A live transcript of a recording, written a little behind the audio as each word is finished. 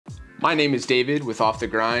My name is David with Off the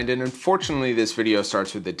Grind, and unfortunately this video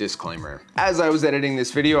starts with a disclaimer. As I was editing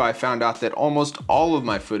this video, I found out that almost all of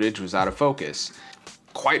my footage was out of focus.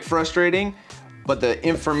 Quite frustrating, but the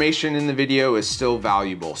information in the video is still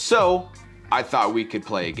valuable, so I thought we could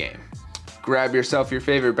play a game. Grab yourself your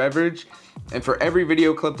favorite beverage, and for every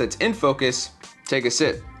video clip that's in focus, take a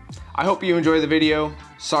sip. I hope you enjoy the video.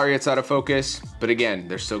 Sorry it's out of focus, but again,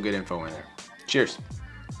 there's still good info in there. Cheers.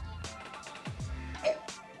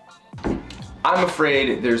 I'm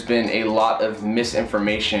afraid there's been a lot of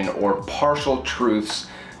misinformation or partial truths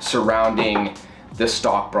surrounding the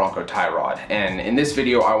stock Bronco tie rod, and in this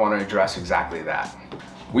video I want to address exactly that.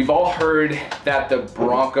 We've all heard that the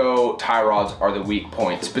Bronco tie rods are the weak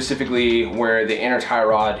point, specifically where the inner tie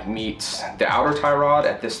rod meets the outer tie rod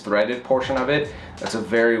at this threaded portion of it. That's a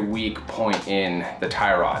very weak point in the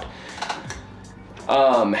tie rod.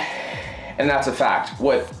 And that's a fact.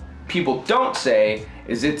 What people don't say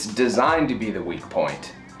is it's designed to be the weak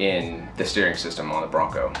point in the steering system on the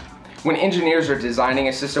Bronco. When engineers are designing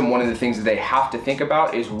a system, one of the things that they have to think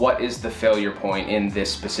about is what is the failure point in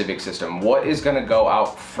this specific system? What is gonna go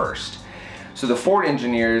out first? So the Ford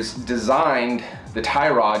engineers designed the tie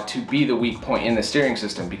rod to be the weak point in the steering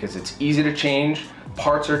system because it's easy to change,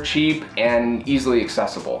 parts are cheap, and easily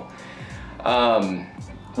accessible.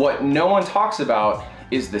 What no one talks about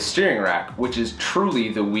is the steering rack, which is truly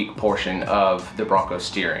the weak portion of the Bronco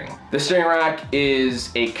steering. The steering rack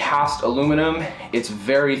is a cast aluminum. It's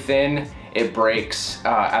very thin. It breaks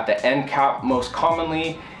at the end cap most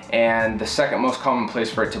commonly, and the second most common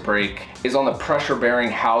place for it to break is on the pressure bearing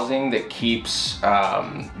housing that keeps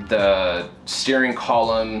the steering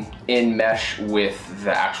column in mesh with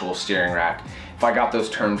the actual steering rack. If I got those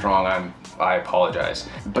terms wrong, I apologize,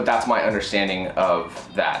 but that's my understanding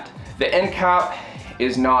of that. The end cap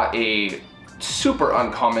is not a super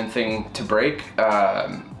uncommon thing to break.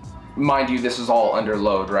 Mind you, this is all under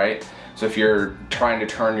load, right? So if you're trying to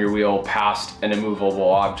turn your wheel past an immovable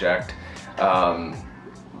object,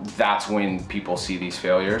 that's when people see these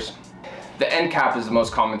failures. The end cap is the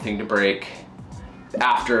most common thing to break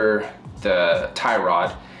after the tie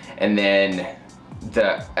rod, and then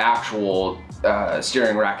the actual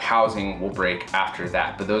steering rack housing will break after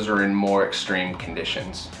that, but those are in more extreme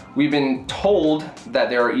conditions. We've been told that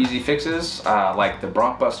there are easy fixes like the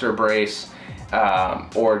Bronc-Buster brace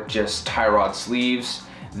or just tie rod sleeves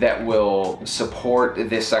that will support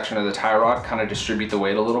this section of the tie rod, kind of distribute the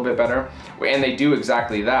weight a little bit better, and they do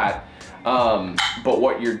exactly that. But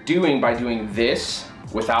what you're doing by doing this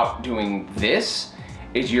without doing this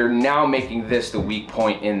is you're now making this the weak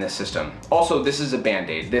point in the system. Also, this is a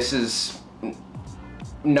Band-Aid. This is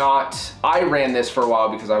not, I ran this for a while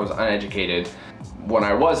because I was uneducated. When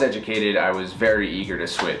I was educated, I was very eager to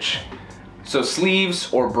switch. So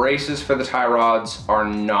sleeves or braces for the tie rods are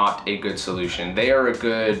not a good solution. They are a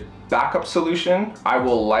good backup solution. I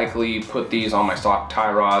will likely put these on my stock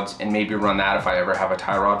tie rods and maybe run that if I ever have a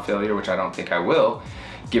tie rod failure, which I don't think I will,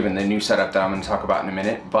 given the new setup that I'm gonna talk about in a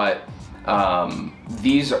minute. But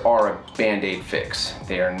these are a Band-Aid fix.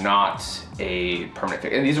 They are not a permanent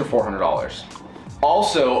fix, and these are $400.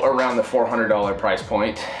 Also around the $400 price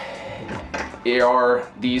point are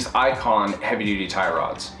these Icon heavy-duty tie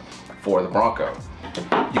rods for the Bronco.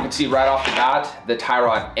 You can see right off the bat, the tie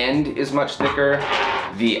rod end is much thicker.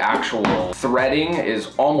 The actual threading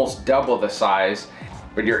is almost double the size,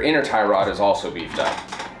 but your inner tie rod is also beefed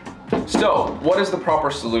up. So, what is the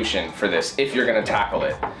proper solution for this if you're gonna tackle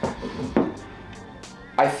it?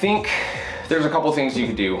 I think there's a couple things you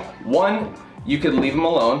could do. One, you could leave them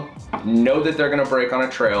alone, know that they're gonna break on a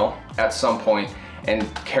trail at some point,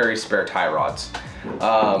 and carry spare tie rods.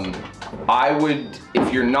 I would,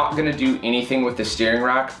 if you're not gonna do anything with the steering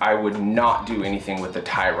rack, I would not do anything with the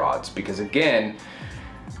tie rods, because again,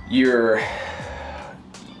 you're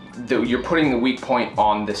putting the weak point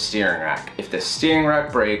on the steering rack. If the steering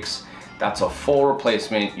rack breaks, that's a full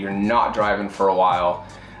replacement. You're not driving for a while.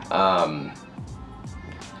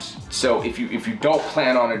 So if you don't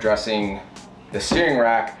plan on addressing the steering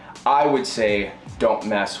rack, I would say don't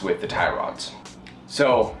mess with the tie rods.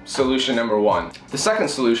 So solution number one. The second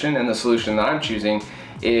solution, and the solution that I'm choosing,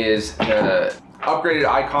 is the upgraded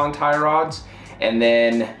Icon tie rods and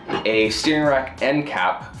then a steering rack end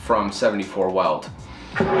cap from 74 Weld.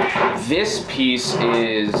 This piece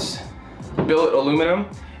is billet aluminum.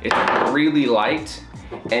 It's really light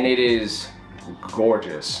and it is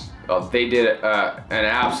gorgeous. They did an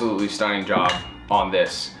absolutely stunning job on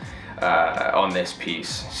this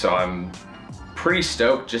piece. So I'm pretty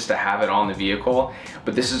stoked just to have it on the vehicle,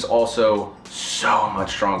 but this is also so much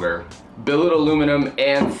stronger. Billet aluminum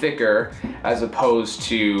and thicker as opposed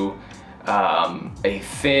to a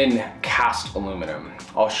thin cast aluminum.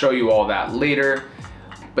 I'll show you all that later,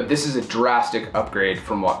 but this is a drastic upgrade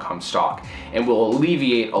from what comes stock and will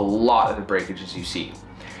alleviate a lot of the breakages you see.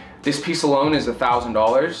 This piece alone is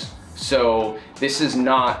 $1,000, so this is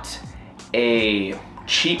not a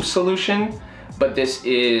cheap solution, but this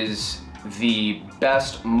is the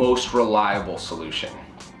best, most reliable solution.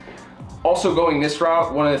 Also, going this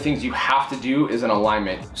route, one of the things you have to do is an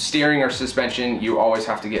alignment. Steering or suspension, you always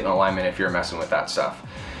have to get an alignment if you're messing with that stuff.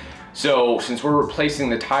 So since we're replacing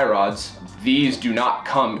the tie rods, these do not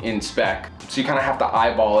come in spec. So you kind of have to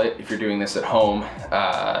eyeball it if you're doing this at home.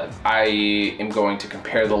 I am going to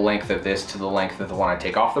compare the length of this to the length of the one I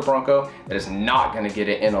take off the Bronco. That is not going to get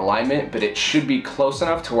it in alignment, but it should be close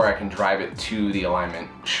enough to where I can drive it to the alignment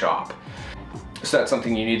shop. So that's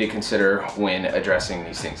something you need to consider when addressing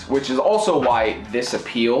these things, which is also why this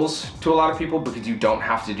appeals to a lot of people, because you don't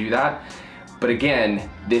have to do that. But again,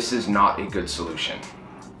 this is not a good solution.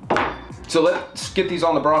 So let's get these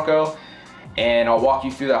on the Bronco and I'll walk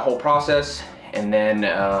you through that whole process, and then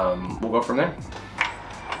we'll go from there.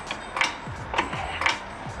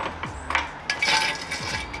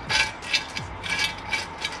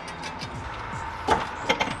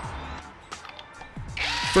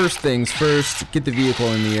 First things first, get the vehicle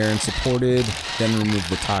in the air and supported, then remove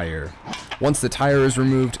the tire. Once the tire is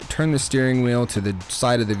removed, turn the steering wheel to the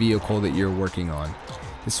side of the vehicle that you're working on.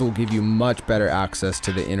 This will give you much better access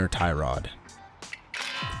to the inner tie rod.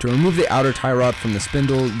 To remove the outer tie rod from the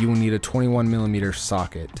spindle, you will need a 21mm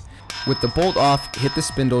socket. With the bolt off, hit the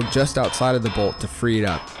spindle just outside of the bolt to free it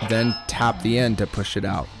up, then tap the end to push it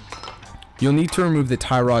out. You'll need to remove the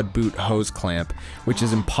tie rod boot hose clamp, which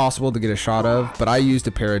is impossible to get a shot of, but I used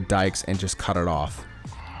a pair of dikes and just cut it off.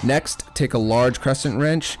 Next, take a large crescent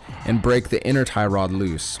wrench and break the inner tie rod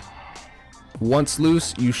loose. Once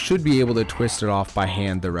loose, you should be able to twist it off by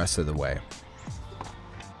hand the rest of the way.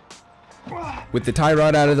 With the tie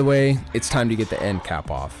rod out of the way, it's time to get the end cap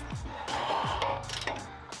off.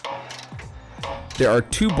 There are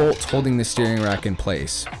two bolts holding the steering rack in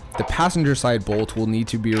place. The passenger side bolt will need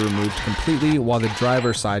to be removed completely, while the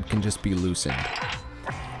driver's side can just be loosened.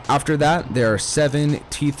 After that, there are 7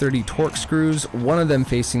 T30 torque screws, one of them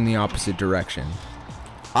facing the opposite direction.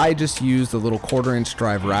 I just used the little 1/4-inch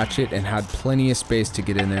drive ratchet and had plenty of space to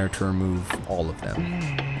get in there to remove all of them.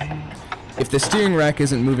 If the steering rack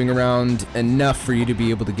isn't moving around enough for you to be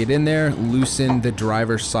able to get in there, loosen the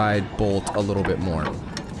driver's side bolt a little bit more.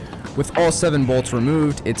 With all 7 bolts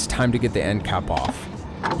removed, it's time to get the end cap off.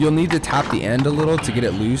 You'll need to tap the end a little to get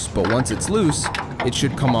it loose, but once it's loose, it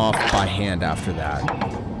should come off by hand after that.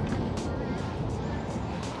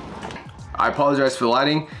 I apologize for the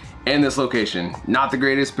lighting and this location. Not the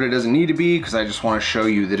greatest, but it doesn't need to be, because I just want to show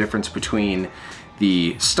you the difference between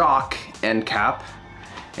the stock end cap.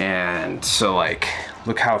 And so, like,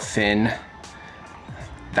 look how thin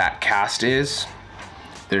that cast is.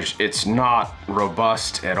 It's not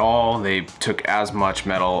robust at all. They took as much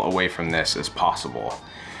metal away from this as possible.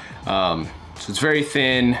 So it's very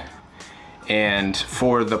thin, and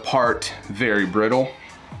for the part, very brittle.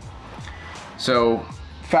 So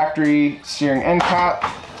factory steering end cap,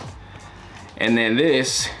 and then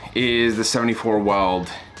this is the 74 Weld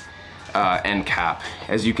end cap.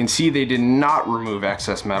 As you can see, they did not remove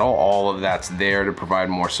excess metal. All of that's there to provide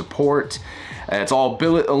more support. It's all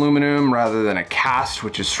billet aluminum rather than a cast,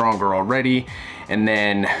 which is stronger already. And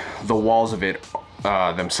then the walls of it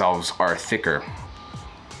themselves are thicker.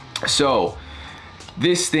 So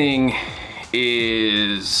this thing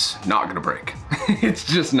is not gonna break. It's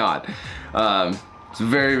just not. It's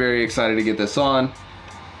very, very excited to get this on.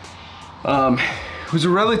 It was a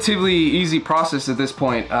relatively easy process at this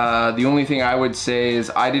point. The only thing I would say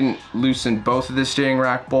is I didn't loosen both of the steering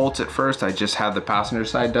rack bolts at first. I just had the passenger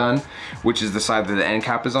side done, which is the side that the end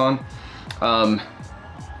cap is on.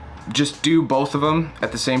 Just do both of them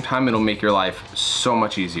at the same time. It'll make your life so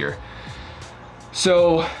much easier.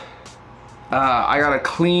 So I gotta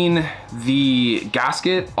clean the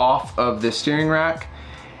gasket off of the steering rack,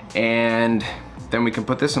 and then we can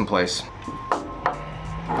put this in place.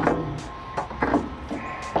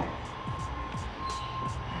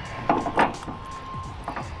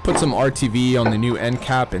 Put some RTV on the new end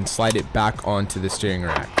cap and slide it back onto the steering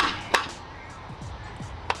rack.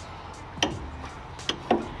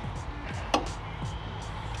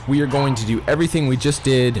 We are going to do everything we just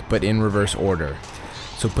did, but in reverse order.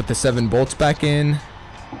 So put the 7 bolts back in.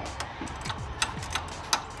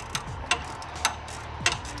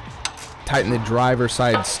 Tighten the driver's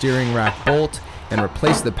side steering rack bolt and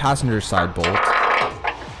replace the passenger side bolt.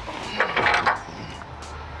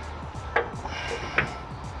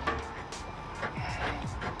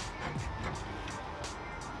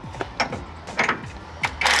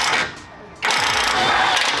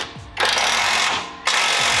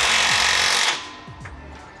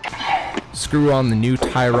 screw on the new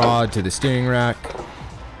tie rod to the steering rack.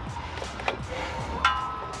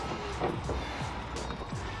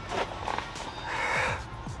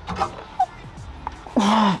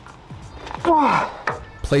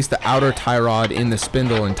 Place the outer tie rod in the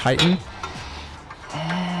spindle and tighten.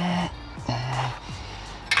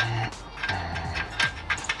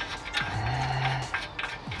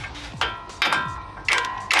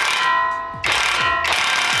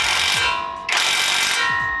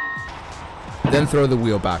 Then throw the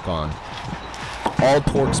wheel back on. All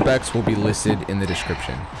torque specs will be listed in the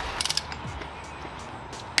description.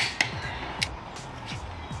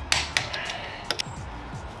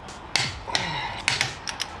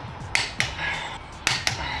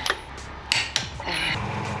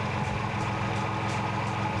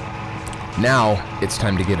 Now it's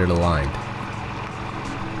time to get it aligned.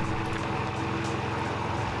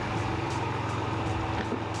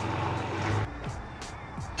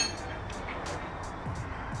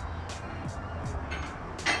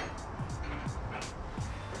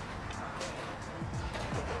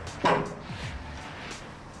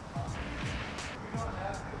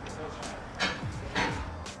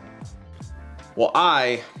 Well,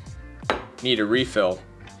 I need a refill.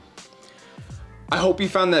 I hope you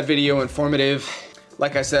found that video informative.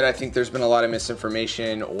 Like I said, I think there's been a lot of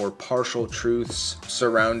misinformation or partial truths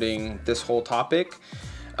surrounding this whole topic.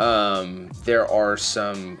 There are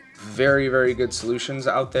some very, very good solutions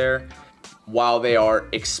out there. While they are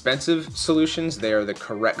expensive solutions, they are the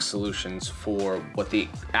correct solutions for what the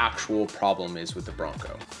actual problem is with the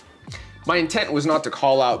Bronco. My intent was not to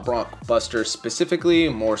call out Bronco Buster specifically,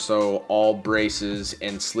 more so all braces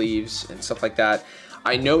and sleeves and stuff like that.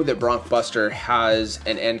 I know that Bronco Buster has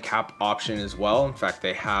an end cap option as well. In fact,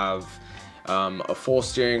 they have a full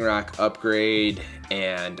steering rack upgrade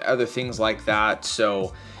and other things like that.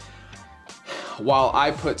 So while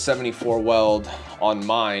I put 74 Weld on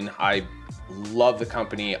mine, I love the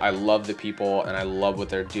company, I love the people, and I love what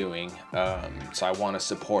they're doing. So I want to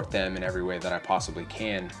support them in every way that I possibly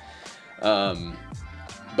can.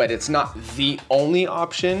 But it's not the only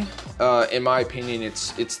option. In my opinion,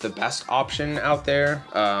 it's the best option out there.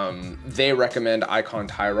 They recommend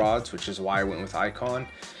Tie Rods, which is why I went with iKamper.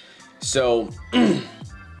 So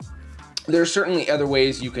there are certainly other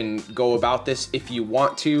ways you can go about this if you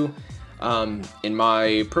want to. In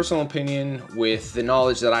my personal opinion, with the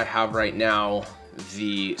knowledge that I have right now,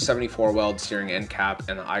 the 74 Weld steering end cap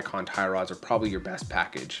and the Tie Rods are probably your best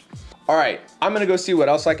package. All right, I'm gonna go see what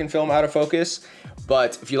else I can film out of focus.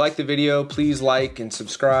 But if you like the video, please like and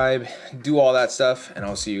subscribe, do all that stuff, and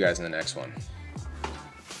I'll see you guys in the next one.